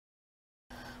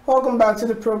Welcome back to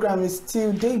the program. It's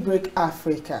still Daybreak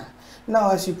Africa. Now,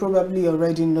 as you probably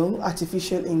already know,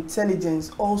 artificial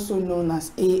intelligence, also known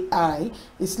as AI,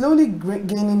 is slowly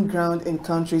gaining ground in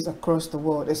countries across the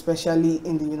world, especially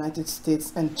in the United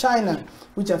States and China,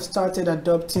 which have started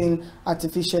adopting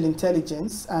artificial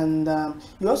intelligence. And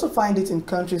you also find it in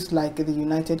countries like the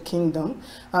United Kingdom.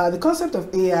 The concept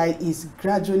of AI is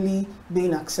gradually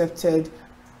being accepted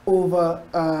all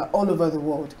over the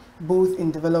world, both in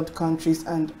developed countries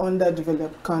and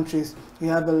underdeveloped countries. We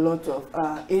have a lot of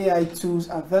AI tools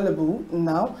available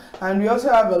now, and we also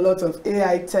have a lot of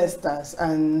AI testers,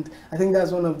 and I think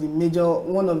that's one of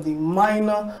the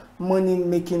minor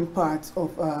money-making parts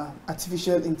of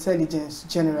artificial intelligence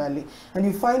generally. And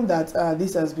you find that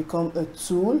this has become a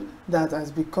tool that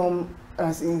has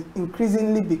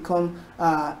increasingly become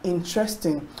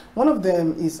interesting. One of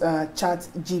them is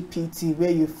ChatGPT,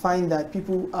 where you find that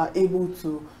people are able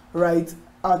to write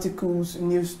articles,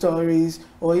 news stories,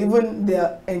 or even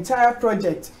their entire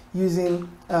project using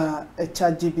a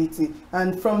ChatGPT.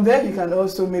 And from there, you can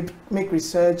also make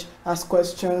research, ask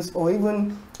questions, or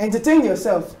even entertain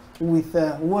yourself with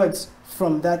words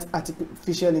from that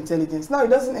artificial intelligence. Now, it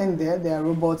doesn't end there. There are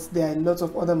robots, there are lots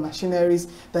of other machineries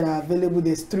that are available.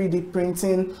 There's 3D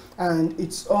printing, and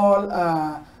it's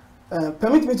all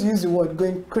permit me to use the word,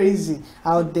 going crazy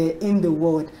out there in the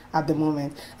world at the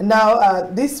moment. And now,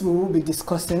 this we will be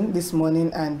discussing this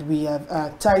morning, and we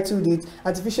have titled it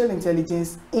Artificial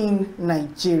Intelligence in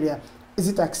Nigeria. Is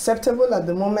it acceptable at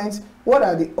the moment? What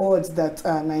are the odds that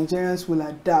Nigerians will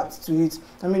adapt to it?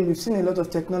 I mean, we've seen a lot of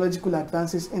technological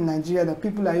advances in Nigeria that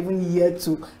people are even yet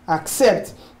to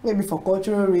accept, maybe for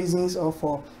cultural reasons or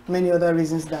for many other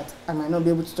reasons that I might not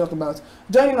be able to talk about.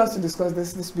 Joining us to discuss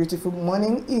this beautiful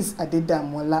morning is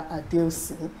Adedamola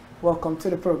Adeosi. Welcome to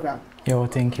the program. Yo,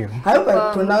 thank you. I hope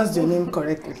I pronounced your name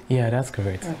correctly. Yeah, that's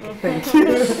correct. Okay, thank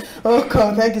you.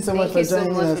 Welcome. Thank you so much for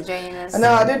joining us. And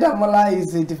now Adedamola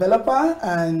is a developer,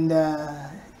 and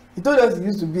he told us he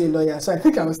used to be a lawyer, so I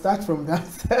think I will start from that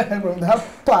from that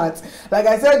part. Like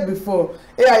I said before,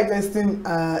 AI testing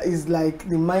is like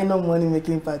the minor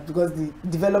money-making part, because the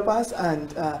developers and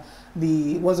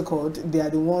the they are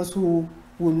the ones who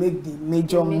will make the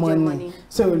major money.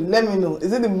 So let me know,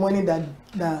 is it the money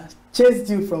that chased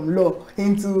you from law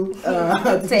into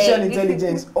artificial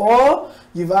intelligence, or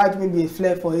you've had maybe a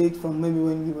flair for it from maybe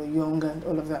when you were young and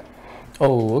all of that?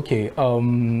 Oh, okay.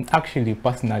 Actually,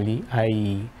 personally,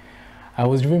 I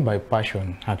was driven by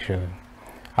passion. Actually,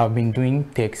 I've been doing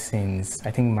tech since I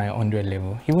think my undergrad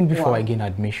level, even before I gained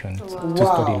admission to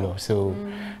study law. So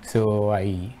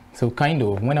kind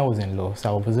of when I was in law,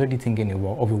 so I was already thinking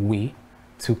of a way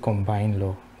to combine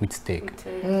law with tech.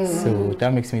 So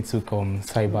that makes me to come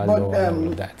cyber law and all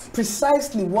of that.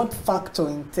 Precisely what factor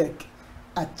in tech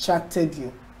attracted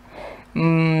you? You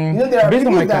know, there are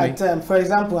people that, for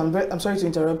example, I'm sorry to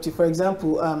interrupt you. For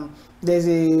example, there's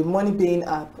a money-paying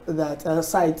app, a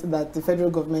site that the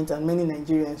federal government and many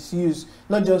Nigerians use.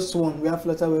 Not just one. We have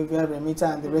Flutterwave, we have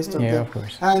Remita, and the rest of them. Of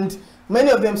course. And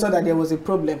many of them saw that there was a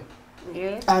problem.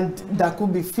 Yeah. And that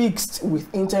could be fixed with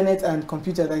internet and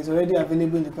computer that is already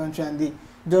available in the country, and they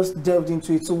just delved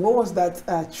into it. So what was that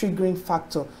triggering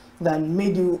factor that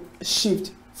made you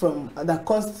shift that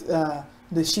caused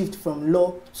the shift from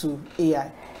law to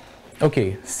AI?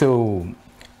 Okay, so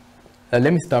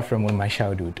let me start from my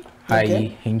childhood.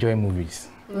 Okay. I enjoy movies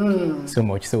so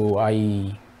much. So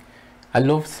I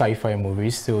love sci-fi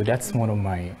movies. So that's one of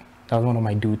my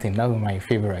do things. That's one of my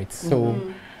favorites. So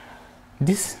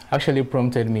this actually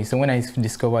prompted me. So when I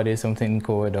discovered there's something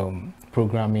called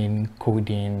programming,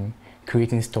 coding,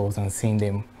 creating stores and seeing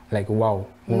them, like, wow,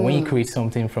 when you create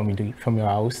something from your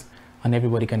house and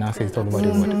everybody can access it all over the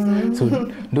world.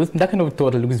 So that kind of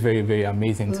thought looks very, very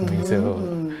amazing to me.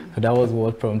 So that was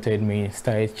what prompted me,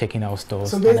 started checking out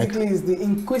stores. So basically it's the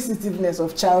inquisitiveness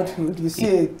of childhood. You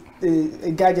see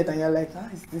a gadget and you're like,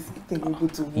 is this thing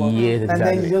good to work? Yes, exactly. And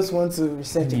then you just want to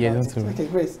research about it. Okay,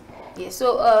 great. Yeah,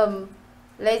 so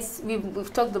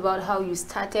we've talked about how you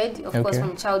started, of course,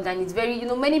 from childhood, and it's very,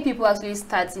 many people actually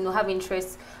start, have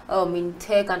interest in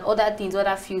tech and other things,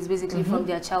 other fields, basically from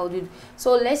their childhood.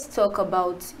 So let's talk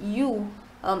about you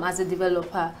as a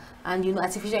developer and,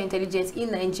 artificial intelligence in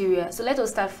Nigeria. So let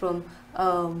us start from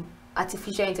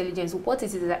artificial intelligence. What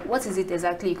is it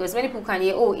exactly? Because many people can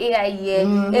hear, oh, AI here,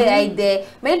 AI there.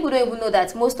 Many people don't even know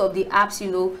that most of the apps,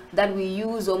 that we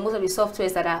use, or most of the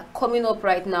softwares that are coming up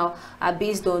right now are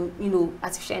based on,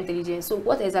 artificial intelligence. So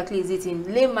what exactly is it in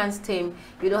layman's term?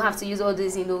 You don't have to use all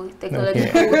these,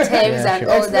 technological terms and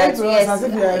all that. Yes, as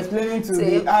if you are explaining to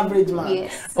the average man.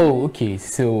 Yes. Oh, okay.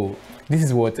 So this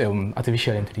is what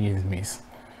artificial intelligence means.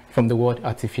 From the word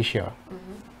artificial.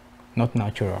 not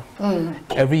natural.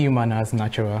 Every human has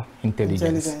natural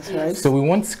intelligence. Right? So we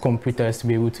want computers to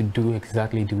be able to do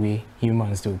exactly the way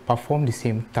humans do, perform the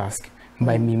same task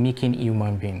by mimicking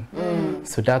human being.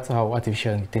 So that's how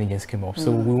artificial intelligence came up.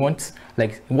 So we want,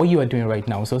 like what you are doing right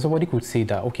now. So somebody could say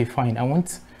that, okay, fine, I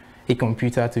want a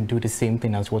computer to do the same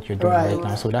thing as what you're doing right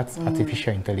now. So that's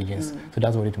artificial intelligence. So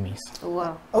that's what it means.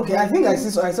 Wow. Okay, I think I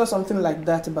saw something like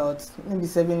that about maybe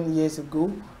 7 years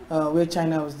ago, where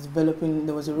China was developing.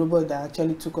 There was a robot that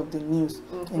actually took up the news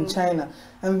in China,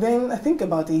 and then I think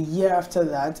about a year after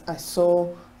that,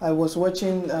 I was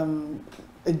watching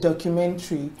a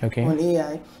documentary on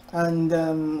AI,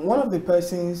 and one of the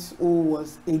persons who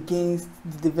was against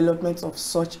the development of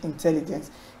such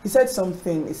intelligence, he said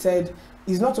something. He said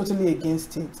he's not totally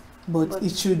against it, but we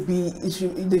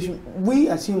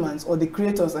as humans, or the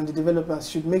creators and the developers,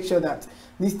 should make sure that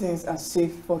these things are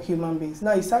safe for human beings.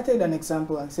 Now he cited an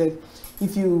example and said,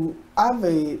 if you have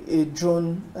a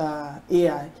drone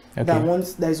AI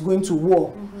that is going to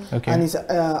war and is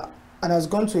and has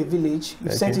gone to a village,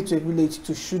 you sent it to a village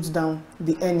to shoot down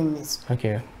the enemies.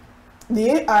 The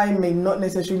AI may not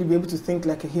necessarily be able to think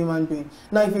like a human being.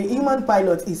 Now, if a human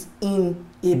pilot is in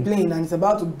a plane and is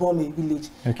about to bomb a village,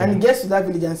 and he gets to that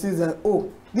village and says that,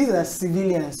 oh, these are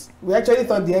civilians. We actually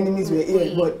thought the enemies were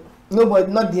here, but no, but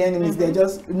not the enemies. They're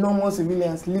just normal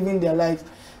civilians living their lives.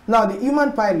 Now, the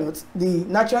human pilot, the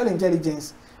natural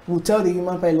intelligence, will tell the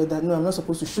human pilot that, no, I'm not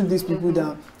supposed to shoot these people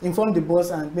down, inform the boss,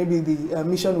 and maybe the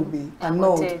mission will be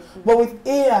annulled. But with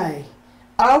AI,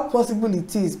 how possible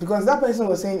it is, because that person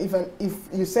was saying, if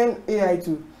you send AI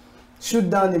to shoot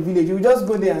down the village, you will just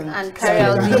go there and carry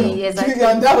out the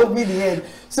and that would be the end.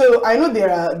 So I know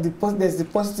there's the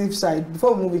positive side.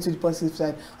 Before we move into the positive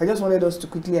side, I just wanted us to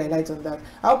quickly highlight on that.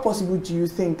 How possible do you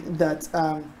think that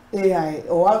AI,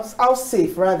 or how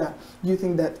safe rather do you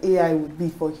think that AI would be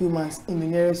for humans in the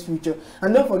nearest future?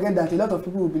 And don't forget that a lot of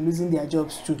people will be losing their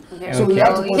jobs too. So you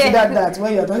have to consider that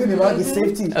when you're talking about the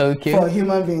safety for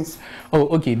human beings. Oh,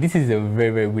 okay. This is a very,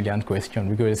 very brilliant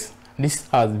question, because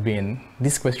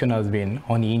this question has been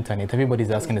on the internet. Everybody's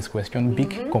asking this question.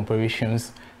 Big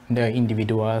corporations, the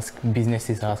individuals,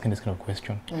 businesses are asking this kind of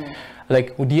question.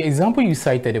 Like the example you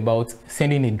cited about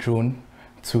sending a drone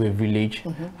to a village,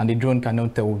 and the drone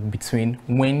cannot tell between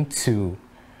when to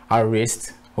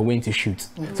arrest or when to shoot.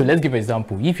 So let's give an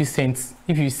example. If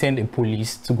you send a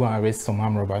police to go and arrest some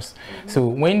armed robbers, so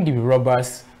when the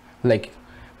robbers like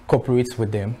cooperate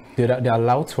with them, they're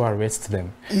allowed to arrest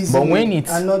them. But when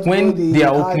they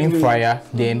are opening fire,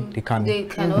 then they can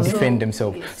defend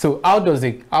themselves. So how does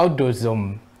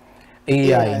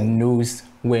AI knows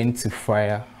when to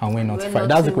fire and when not to fire?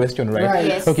 That's the question, right?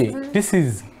 Yes. Okay, this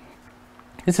is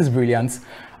brilliant.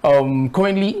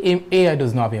 Currently, AI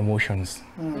does not have emotions.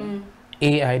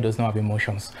 AI does not have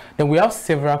emotions. Then we have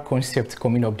several concepts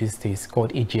coming up these days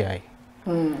called AGI.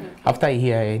 After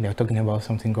AI, they're talking about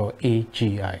something called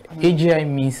AGI. AGI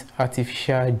means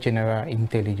Artificial General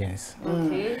Intelligence.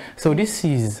 So this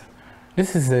is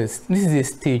a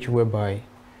stage whereby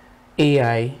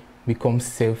AI becomes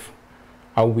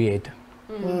self-aware.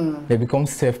 They become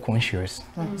self-conscious.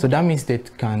 So that means they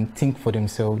can think for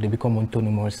themselves, they become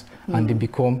autonomous, and they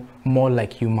become more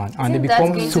like human, and they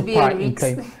become super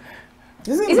intelligent.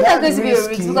 Isn't that going to be a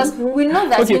risk? Because we know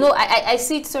that, you know, I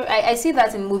see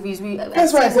that in movies.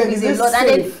 That's why I said movies a lot. And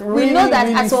then we know that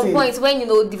at some point when, you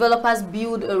know, developers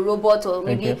build a robot or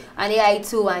maybe an AI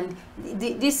tool, and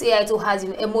this AI tool has,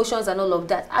 you know, emotions and all of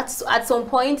that, at some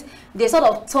point they sort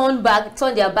of turn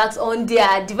their backs on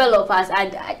their developers,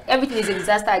 and everything is a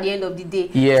disaster at the end of the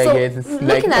day.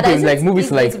 Like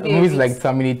movies like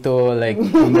Terminator, like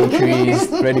Matrix,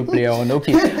 Ready Player One.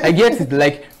 I get it.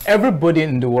 Like everybody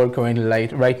in the world currently,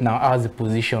 like right now, has a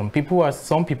position.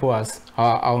 Some people are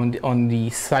on the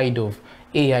side of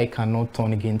AI cannot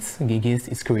turn against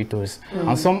its creators,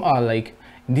 and some are like,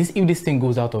 if this thing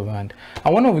goes out of hand.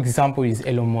 And one of the examples is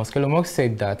Elon Musk. Elon Musk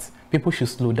said that people should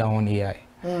slow down on AI.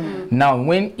 Now,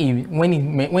 when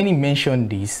he mentioned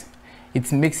this, it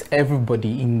makes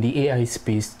everybody in the AI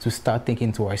space to start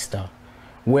thinking twice.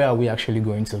 Where are we actually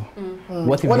going to?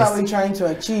 What are we trying to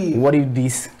achieve? What if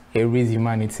this erase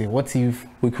humanity? What if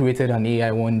we created an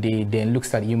AI one day, then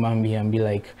looks at human being and be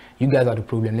like, you guys are the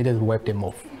problem, let us wipe them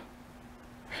off?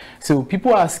 So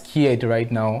people are scared right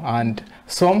now, and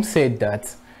some said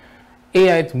that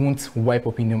AI won't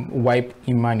wipe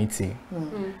humanity.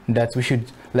 That we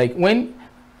should, like, when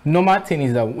normal thing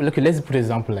is that, okay, let's put an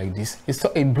example like this. It's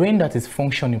a brain that is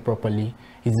functioning properly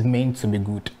is meant to be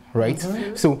good, right?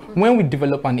 So when we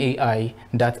develop an AI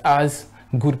that has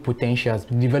good potentials.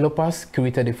 Developers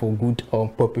created it for good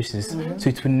purposes, so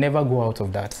it will never go out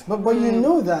of that. But you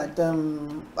know that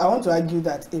I want to argue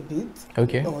that a bit.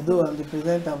 Okay. Although I'm the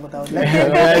presenter, but I would like to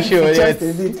yeah, sure, just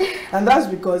a bit. And that's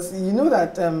because you know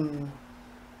that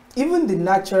even the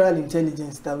natural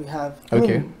intelligence that we have. I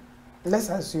mean, let's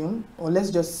assume, or let's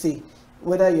just say,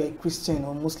 whether you're a Christian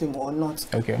or Muslim or not,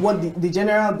 what the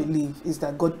general belief is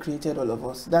that God created all of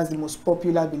us. That's the most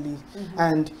popular belief.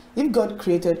 And if God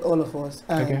created all of us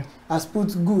and has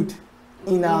put good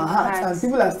in our hearts, and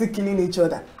people are still killing each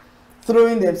other,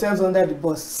 throwing themselves under the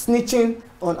bus, snitching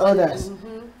on others.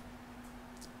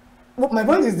 But my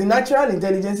point is the natural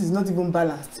intelligence is not even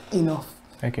balanced enough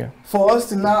for us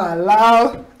to now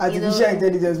allow artificial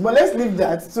intelligence. But let's leave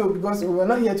that, because we're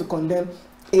not here to condemn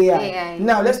AI.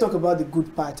 Now let's talk about the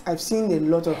good part. I've seen a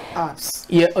lot of apps.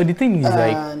 Yeah, the thing is,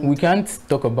 like, we can't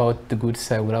talk about the good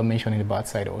side without mentioning the bad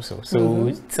side also. So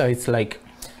it's like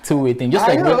two-way thing. Just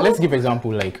like, let's give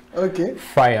example, like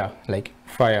fire. Like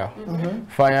fire.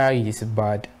 Fire is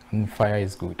bad and fire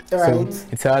is good. So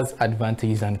it has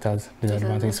advantages and it has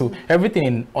disadvantages. So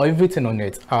everything on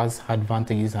it has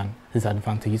advantages and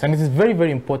disadvantages. And it is very,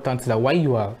 very important that while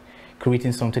you are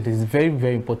creating something, it is very,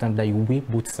 very important that you weigh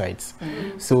both sides.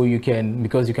 So you can,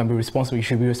 because you can be responsible, you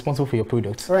should be responsible for your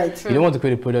product. Right. You don't want to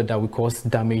create a product that will cause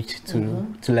damage to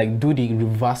like do the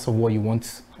reverse of what you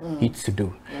want it to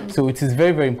do. So it is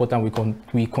very, very important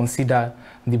we consider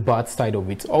the bad side of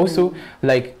it. Also,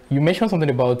 like you mentioned something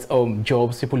about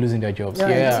jobs, people losing their jobs.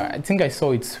 Yeah, I think I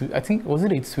saw it. I think, was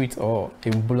it a tweet or a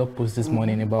blog post this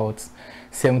morning about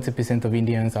 70% of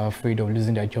Indians are afraid of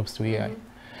losing their jobs to AI.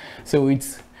 So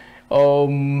it's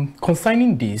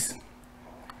concerning this,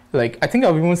 like I think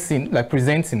I've even seen, like,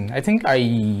 presenting, I think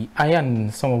I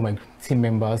and some of my team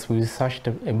members, we researched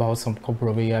about some couple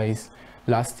of AIs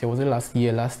last year. Was it last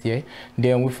year?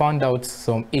 Then we found out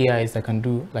some AIs that can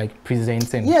do like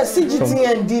presenting. Yeah,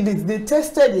 CGTN did it. They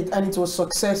tested it and it was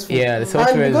successful. Yeah,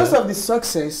 and because of the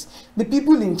success, the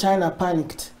people in China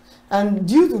panicked. And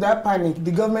due to that panic,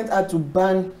 the government had to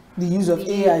ban the use of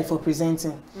AI for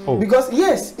presenting. Because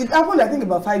yes, it happened I think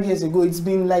about 5 years ago. It's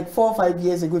been like 4 or 5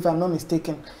 years ago if I'm not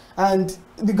mistaken. And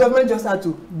the government just had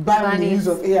to ban the use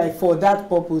of AI for that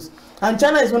purpose. And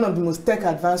China is one of the most tech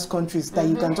advanced countries that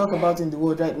you can talk about in the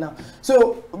world right now.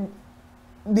 So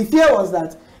the fear was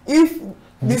that if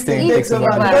this thing takes over,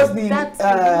 because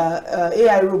the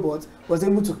AI robot was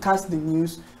able to cast the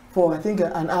news for I think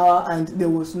an hour and there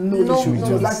was no issue. It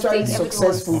was actually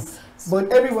successful.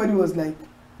 But everybody was like,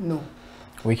 no,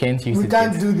 we can't use it. We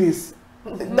can't do this.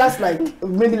 That's like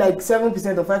maybe like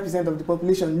 7% or 5% of the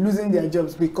population losing their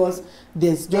jobs because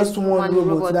there's just one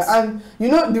robot. And you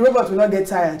know the robot will not get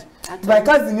tired. If I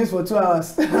cast the news for 2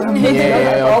 hours,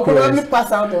 I'll probably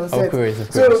pass out on set.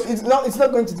 So it's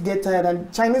not going to get tired,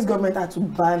 and Chinese government had to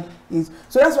ban it.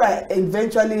 So that's why I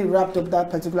eventually wrapped up that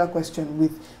particular question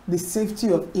with the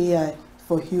safety of AI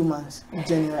for humans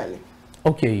generally.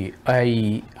 Okay,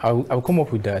 I'll come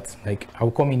up with that. Like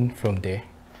I'll come in from there.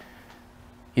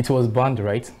 It was banned,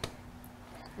 right?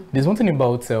 There's one thing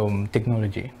about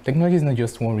technology. Technology is not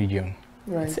just one region.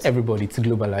 It's everybody. It's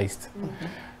globalized.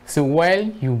 So while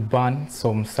you ban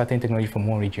some certain technology from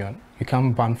one region, you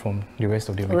can't ban from the rest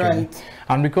of the region.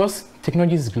 And because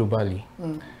technology is globally,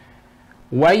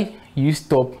 why you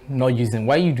stop not using?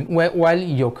 While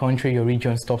your country, your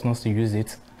region stops not to use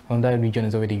it, another region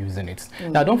is already using it.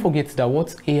 Now, don't forget that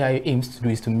what AI aims to do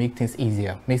is to make things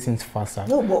easier, make things faster,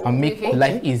 and make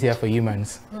life easier for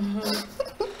humans.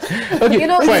 Okay, you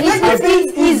know,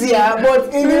 it's easier,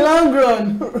 but in the long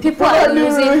run, people are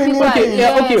losing.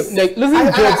 Like losing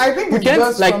jobs. I think it's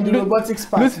just like from the robotics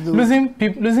part.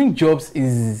 Losing jobs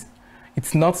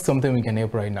it's not something we can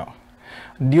help right now.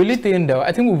 The only thing that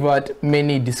I think we've had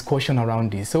many discussion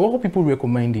around this. So what people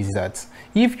recommend is that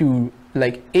if you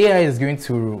like, AI is going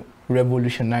to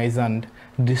revolutionize and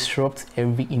disrupt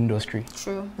every industry.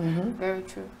 True. Very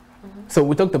true. So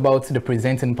we talked about the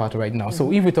presenting part right now.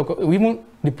 So if we talk, even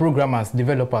the programmers,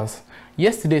 developers,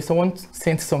 yesterday someone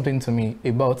sent something to me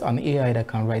about an AI that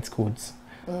can write codes.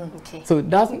 So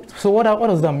what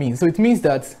does that mean? So it means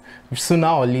that sooner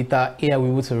or later AI will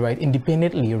be able to write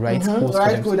independently, write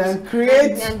code and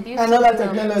create another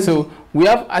technology. So we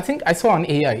have, I think I saw an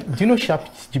AI. Do you know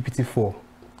GPT-4?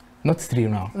 Not 3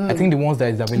 now. I think the ones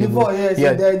that is available.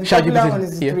 The popular one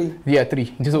is 3. Yeah,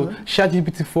 3. So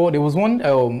ChatGPT-4, there was one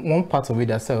part of it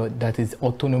that is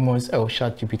autonomous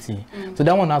ChatGPT. So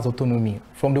that one has autonomy.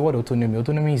 From the word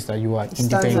autonomy is that you are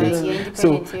independent.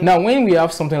 So now when we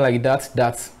have something like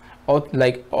that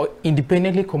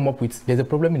independently come up with, there's a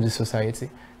problem in the society,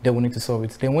 they will need to solve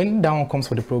it. Then when that one comes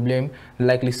for the problem,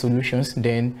 likely solutions,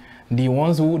 then the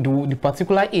ones who do the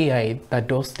particular AI that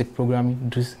does the programming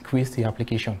just creates the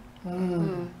application.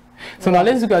 So now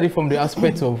let's look at it from the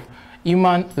aspect of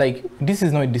human, like this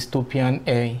is not a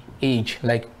dystopian age.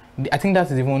 Like I think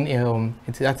that is even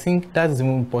I think that is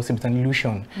even possible. It's an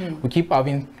illusion. We keep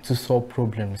having to solve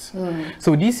problems.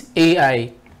 So this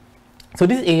AI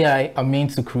are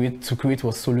meant to create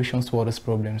solutions to all those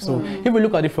problems. So if we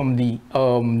look at it from the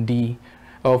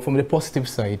positive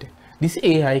side, this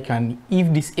AI can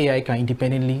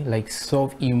independently like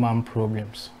solve human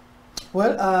problems.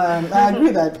 Well, I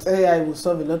agree that AI will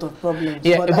solve a lot of problems,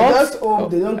 but I just hope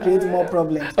they don't create more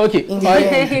problems. Okay. In the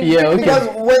end. Yeah. Okay. Because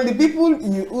when the people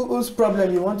whose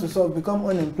problem you want to solve become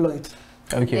unemployed,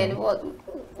 okay. Then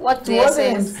what the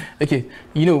essence? Okay.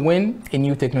 You know, when a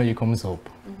new technology comes up,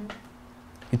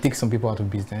 it takes some people out of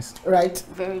business. Right.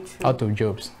 Very true. Out of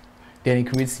jobs. Then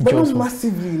it creates but jobs. Not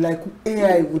massively, like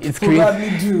AI would probably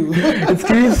do. It's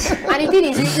crazy. And the thing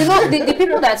is, you know, the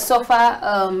people that suffer,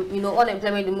 you know,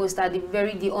 unemployment the most are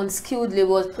the unskilled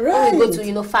laborers. Right. When we go to,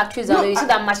 you know, factories and you see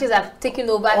that machines have taken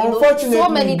over, you know, so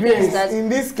many things that. In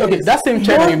this case, okay, that same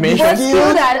China you mentioned.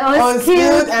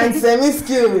 Unskilled and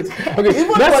semi-skilled. Okay,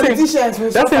 even politicians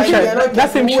will suffer.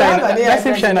 That same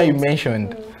China you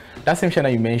mentioned. That same China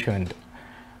you mentioned.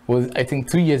 Was, I think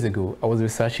 2 years ago, I was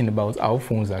researching about how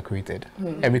phones are created,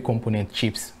 every component,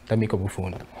 chips that make up a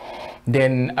phone.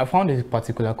 Then I found a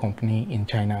particular company in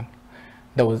China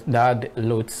that had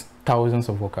thousands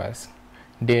of workers.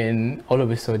 Then all of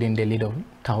a sudden they laid off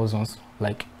thousands,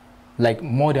 like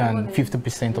more than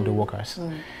 50% of the workers.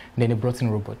 Then they brought in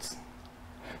robots.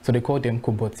 So they call them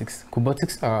cobotics.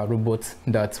 Cobotics are robots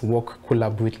that work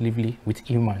collaboratively with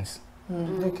humans.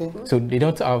 Okay. So they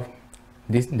don't have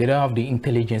the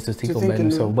intelligence to think of by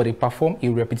themselves, but they perform a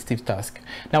repetitive task.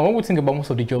 Now, when we think about most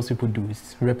of the jobs people do,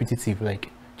 is repetitive, like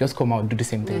just come out, do the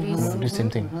same thing, do the same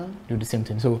thing, do the same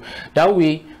thing. So that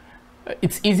way,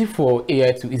 it's easy for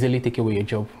AI to easily take away your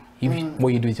job. If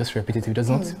what you do is just repetitive, it does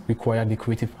not require the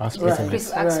creative aspect of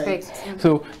it. Right.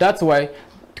 So that's why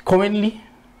currently,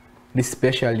 the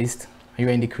specialist, you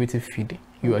are in the creative field,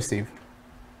 you are safe.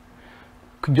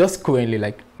 Just currently,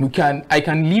 like I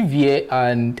can live here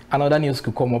and another news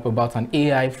could come up about an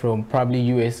AI from probably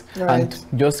US and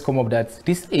just come up that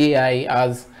this AI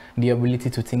has the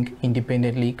ability to think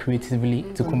independently, creatively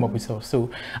to come up with stuff. So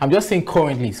I'm just saying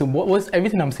currently. So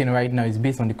everything I'm saying right now is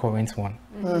based on the current one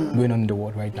going on in the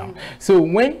world right now. So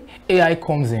when AI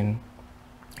comes in,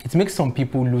 it makes some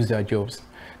people lose their jobs.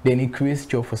 Then it creates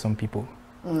job for some people.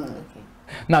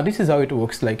 Now this is how it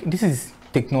works. Like this is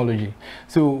technology.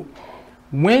 So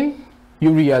when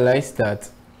you realize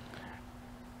that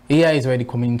AI is already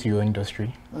coming into your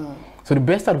industry, so the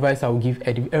best advice I will give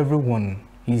everyone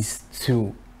is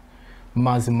to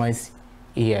maximize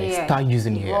AI. Start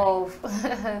using AI.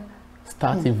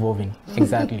 Start evolving.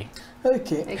 Exactly.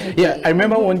 Okay. Yeah, I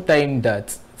remember one time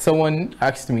that someone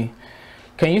asked me,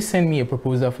 can you send me a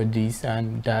proposal for this,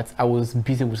 and that I was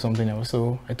busy with something else.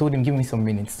 So I told him, give me some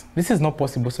minutes. This is not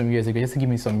possible some years ago, just give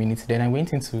me some minutes. Then I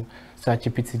went into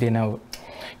ChatGPT. Then now,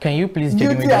 can you please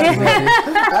generate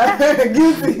that?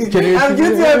 Guilty. I'm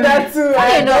guilty of that too.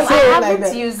 I know, I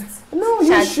haven't used. No,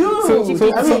 you should.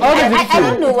 So I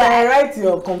don't know why. I write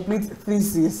your complete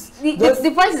thesis.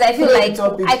 The point is, I feel like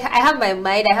I have my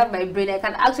mind, I have my brain, I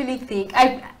can actually think.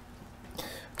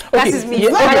 That is me.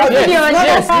 It's not about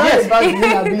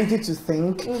the ability to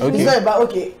think. It's not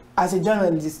about, as a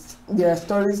journalist, there are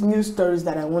news stories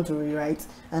that I want to rewrite,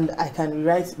 and I can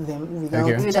rewrite them without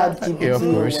ChatGPT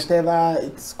or whatever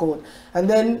it's called. And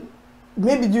then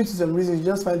maybe due to some reasons, you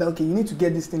just find out, you need to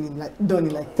get this thing done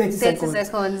in like 30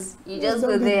 seconds. You just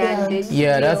go there and that's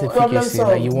efficacy.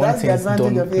 Like you want things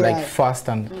done like fast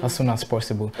and as soon as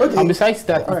possible. And besides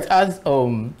that, it has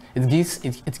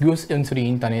it goes into the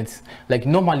internet. Like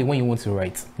normally when you want to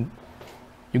write,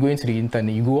 you go into the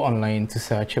internet, you go online to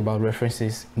search about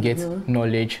references, get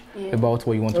knowledge about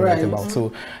what you want to write about.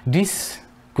 So this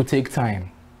could take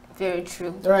time. Very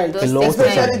true. Right. A lot of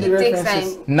time. It takes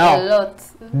time. Now, a lot.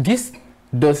 This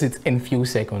does it in few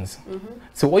seconds.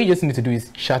 So what you just need to do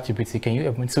is ChatGPT. Can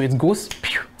you? So it goes,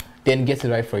 then gets it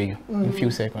right for you in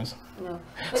few seconds.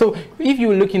 So if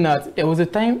you're looking at, there was a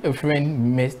time a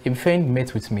friend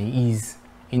met with me. He's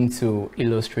into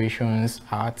illustrations,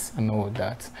 arts, and all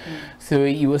that. So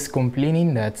he was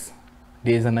complaining that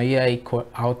there's an AI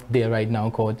out there right now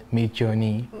called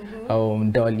Midjourney,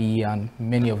 Dolly, and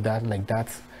many of that like that,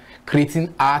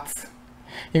 creating art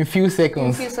in few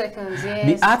seconds. In few seconds,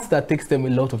 yes. The art that takes them a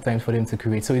lot of time for them to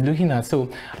create. So you're looking at, so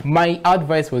my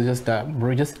advice was just that,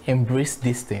 bro, just embrace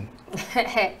this thing.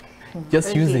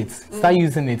 Just use it, start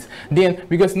using it. Then,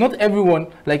 because not everyone,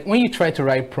 like when you try to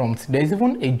write prompts, there's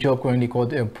even a job currently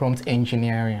called prompt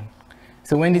engineering.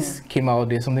 So when this came out,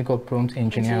 there's something called prompt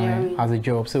engineering as a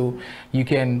job. So you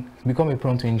can become a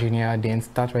prompt engineer, then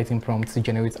start writing prompts to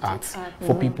generate art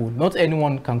for people. Not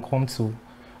anyone can come to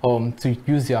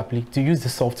use the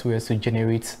software to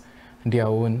generate their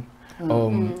own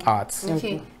art.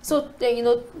 Okay, so you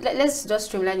know, let's just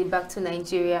streamline it back to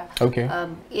Nigeria. Okay.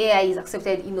 AI is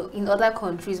accepted, you know, in other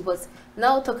countries, but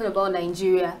now talking about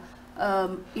Nigeria,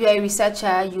 you are a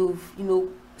researcher. You've, you know,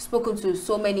 spoken to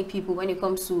so many people when it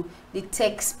comes to the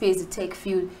tech space, the tech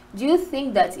field. Do you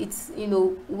think that it's, you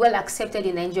know, well accepted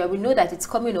in Nigeria? We know that it's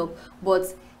coming up,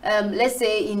 but let's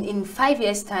say in 5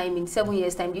 years time, in 7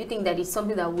 years time, do you think that it's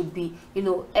something that would be, you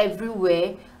know,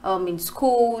 everywhere, in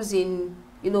schools, in,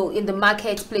 you know, in the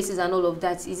marketplaces and all of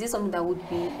that? Is this something that would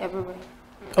be everywhere?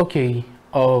 Okay.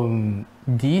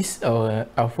 This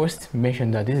I first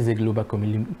mentioned that this is a global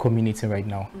community right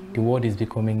now. The world is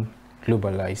becoming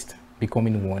globalized,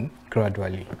 becoming one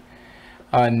gradually.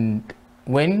 And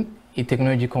when a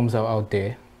technology comes out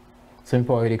there, some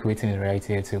people are already creating it right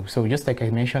here too. So just like I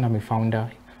mentioned, I'm a founder,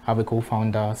 I have a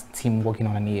co-founder team working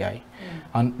on an AI.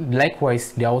 And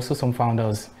likewise, there are also some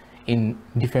founders in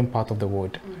different parts of the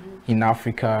world, in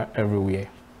Africa, everywhere.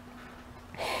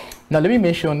 Now let me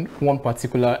mention one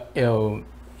particular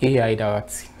AI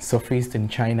that surfaced in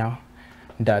China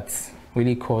that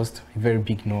really caused a very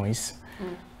big noise.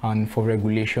 And for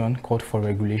regulation, called for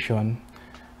regulation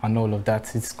and all of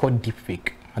that. It's called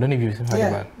deepfake. I don't know if you've heard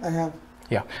about it. I have.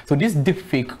 Yeah. So this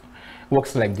deepfake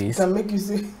works like this. Can make you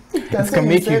say,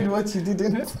 make you said what you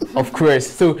didn't. Of course.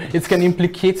 So it can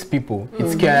implicate people.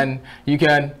 It can,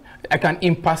 I can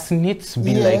impersonate to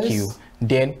be like you,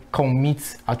 then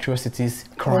commit atrocities,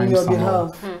 crimes on your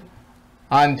behalf.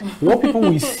 And what people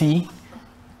will see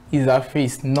is our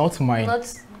face, not mine.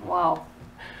 Wow.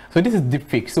 So this is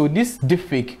deepfake. So this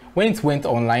deepfake, when it went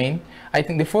online, I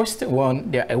think the first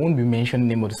one, I won't be mentioning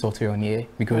the name of the software on here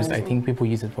because I think people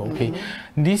use it for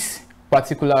this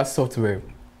particular software.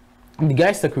 The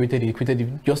guys that created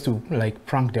it just to like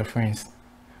prank their friends.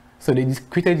 So they just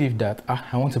created it that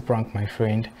I want to prank my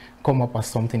friend, come up as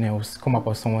something else, come up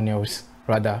as someone else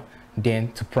rather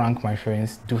than to prank my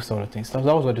friends, do sort of things. So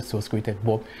that was what this was created.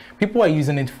 But people are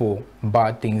using it for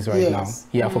bad things right now.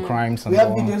 Yeah, for crimes and we have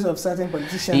videos of certain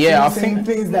politicians I've seen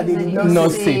things that they did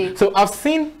not see. So I've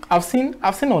seen on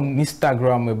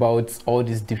Instagram about all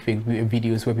these deepfake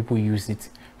videos where people use it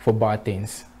for bad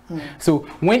things. So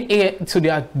when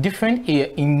there are different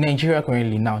in Nigeria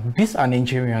currently now. These are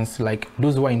Nigerians, like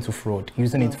those who are into fraud,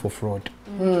 using it for fraud.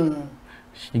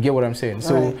 You get what I'm saying?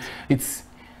 So it's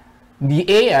the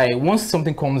AI. Once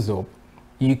something comes up,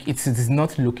 it is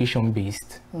not location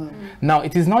based. Now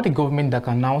it is not the government that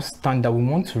can now stand that we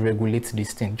want to regulate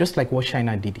this thing, just like what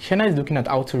China did. China is looking at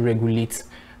how to regulate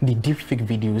the deepfake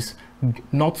videos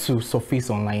not to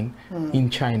surface online in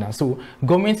China. So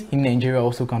government in Nigeria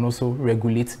also can also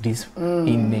regulate this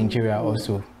in Nigeria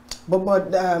also. But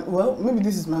well, maybe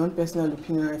this is my own personal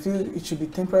opinion. I feel it should be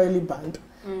temporarily banned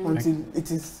until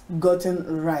it is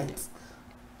gotten right.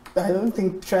 I don't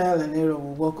think trial and error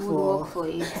will work for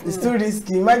it. It's too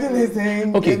risky. Imagine they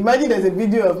saying, imagine there's a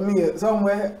video of me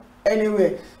somewhere,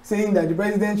 anywhere, saying that the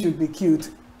president should be killed.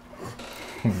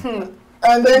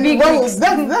 And then that's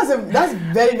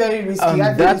very, very risky.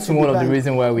 That's one of the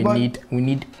reasons why we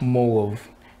need more of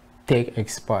tech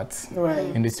experts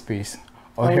in this space.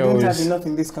 Or we don't have enough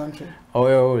in this country. Or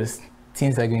else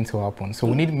things are going to happen. So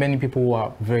we need many people who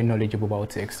are very knowledgeable about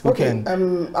tech.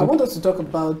 I want us to talk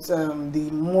about the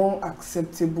more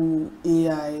acceptable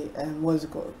AI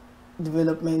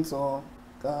developments or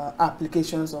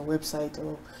applications or website,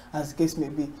 or as the case may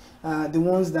be, the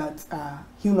ones that are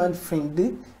human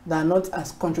friendly, that are not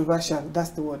as controversial, that's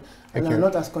the word, and are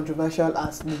not as controversial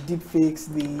as the deepfakes,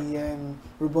 the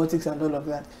robotics and all of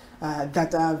that,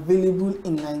 that are available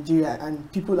in Nigeria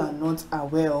and people are not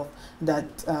aware of,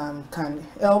 that can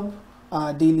help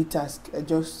our daily task,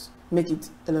 just make it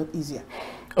a lot easier.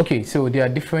 Okay, so there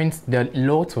are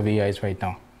lots of AIs right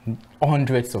now.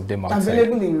 Hundreds of them outside.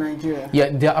 Available in Nigeria? Yeah,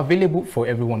 they are available for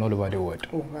everyone all over the world.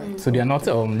 Oh, right. So they are not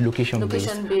location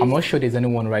based. I'm not sure there's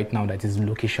anyone right now that is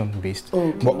location based.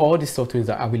 But all the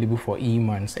softwares are available for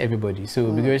humans, everybody.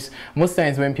 So because most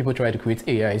times when people try to create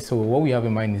AI, so what we have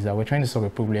in mind is that we're trying to solve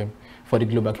a problem for the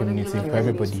global community, for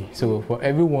everybody. So for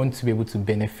everyone to be able to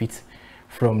benefit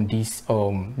from these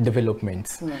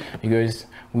developments, because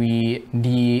the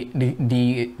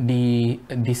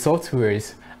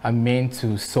softwares are meant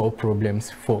to solve problems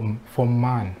for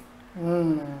man.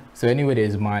 So anyway,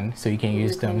 there's man, so you can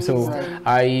use them. So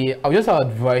I just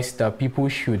advise that people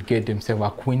should get themselves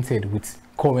acquainted with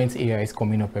current AI is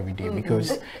coming up every day,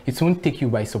 because it won't take you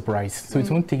by surprise. So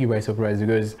it won't take you by surprise,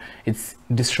 because it's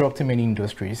disrupting many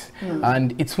industries,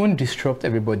 and it won't disrupt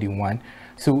everybody one.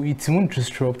 So it won't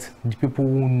disrupt the people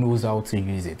who knows how to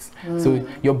use it. So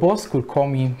your boss could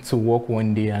come in to work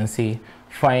one day and say,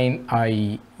 fine,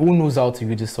 who knows how to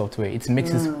use the software? It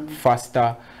makes it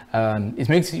faster. It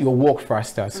makes your work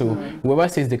faster. So whoever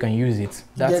says they can use it,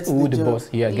 that's who the boss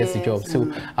gets the job.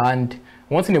 So and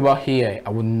one thing about AI, I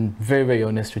would be very, very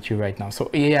honest with you right now. So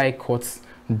AI cuts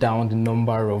down the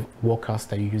number of workers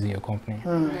that you use in your company.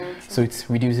 So it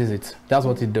reduces it. That's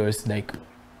what it does. Like,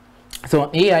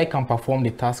 so AI can perform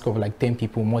the task of like 10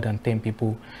 people, more than 10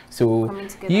 people. So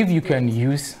if you can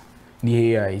use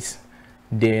the AIs,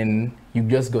 then you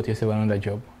just got yourself another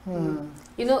job.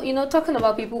 You know, talking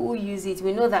about people who use it,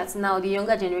 we know that now the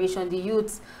younger generation, the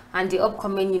youth, and the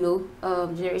upcoming,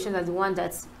 generation are the ones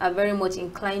that are very much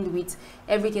inclined with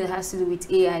everything that has to do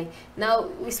with AI. Now,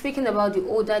 we're speaking about the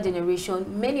older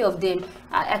generation. Many of them,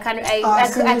 I can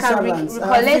recollect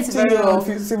very well.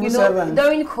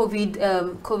 During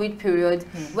COVID period,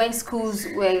 when schools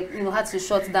were, had to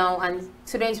shut down and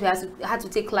students had to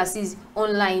take classes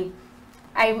online.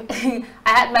 I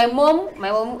had my mom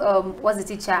was a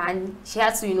teacher, and she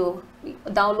had to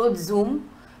download Zoom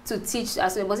to teach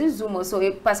as well. Was it Zoom or so,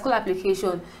 a particular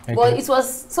application? But it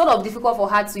was sort of difficult for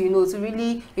her to to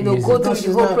really go through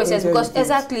the whole process, because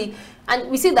exactly. And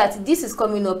we see that this is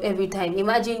coming up every time.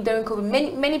 Imagine during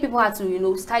COVID, many people had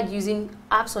to start using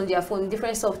apps on their phone,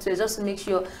 different software, just to make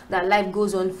sure that life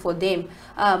goes on for them.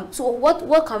 So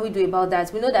what can we do about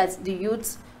that? We know that the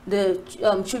youth, the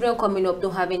children coming up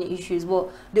don't have any issues,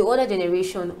 but the older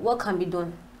generation, what can be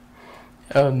done?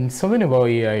 Something about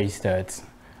AI is that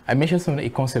I mentioned a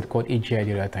concept called AGI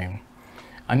the other time.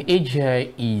 And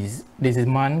AGI is, there's a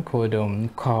man called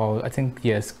Carl,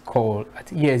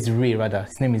 Ray rather,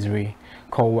 his name is Ray,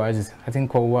 Carl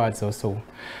Watts or so.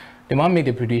 The man made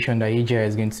a prediction that AGI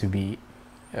is going to be,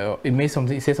 it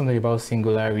said something about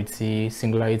singularity, a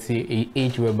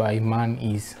age whereby man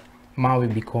will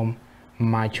become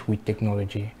match with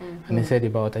technology, and he said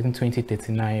about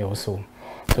 2039 or so.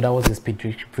 So that was his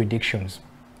predictions.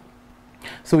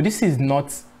 So this is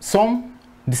not, some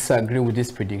disagree with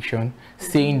this prediction,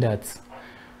 saying that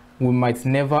we might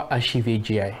never achieve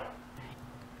AGI.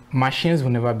 Machines will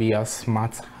never be as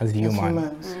smart as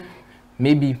humans.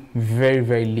 Maybe very,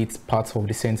 very late parts of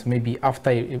the sense, maybe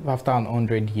after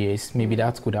 100 years, maybe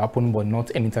that could happen, but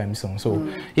not anytime soon.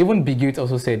 So even Bill Gates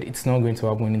also said it's not going to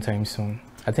happen anytime soon.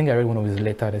 I think I read one of his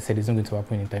letters that said it's not going to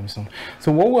happen anytime soon.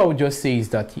 So what I would just say is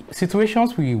that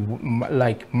situations we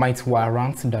might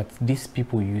warrant that these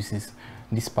people uses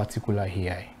this particular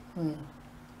AI.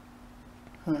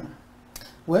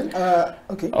 Well,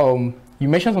 okay. You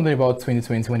mentioned something about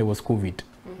 2020 when there was COVID,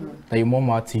 that your mom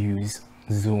had to use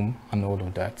Zoom and all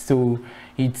of that. So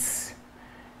it's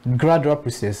gradual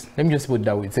process. Let me just put it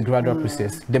that way. It's a gradual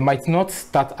process. They might not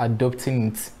start adopting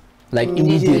it like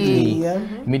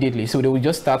immediately. So they will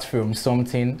just start from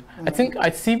something. I think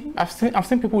I've seen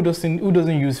people who doesn't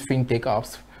use fintech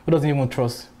apps, who doesn't even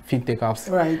trust fintech apps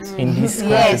in this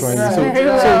category.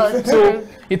 So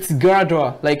it's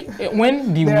gradual. Like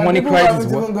when the money crisis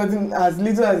was even gotten as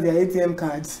little as their ATM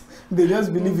cards, they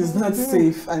just believe it's not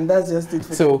safe, and that's just it.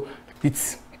 So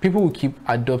it's people will keep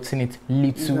adopting it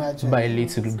little by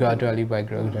little, gradually by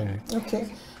gradually. Okay.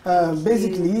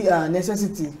 Basically,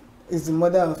 necessity is the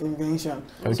mother of invention.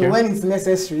 So when it's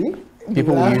necessary,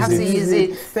 people will have to use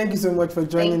it. Thank you so much for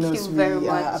joining us. We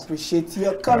appreciate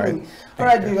your coming. All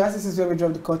right, viewers, this is where we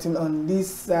drop the curtain on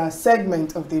this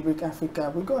segment of Daybreak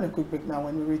Africa. We'll go on a quick break now.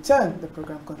 When we return, the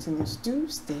program continues. Do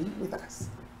stay with us.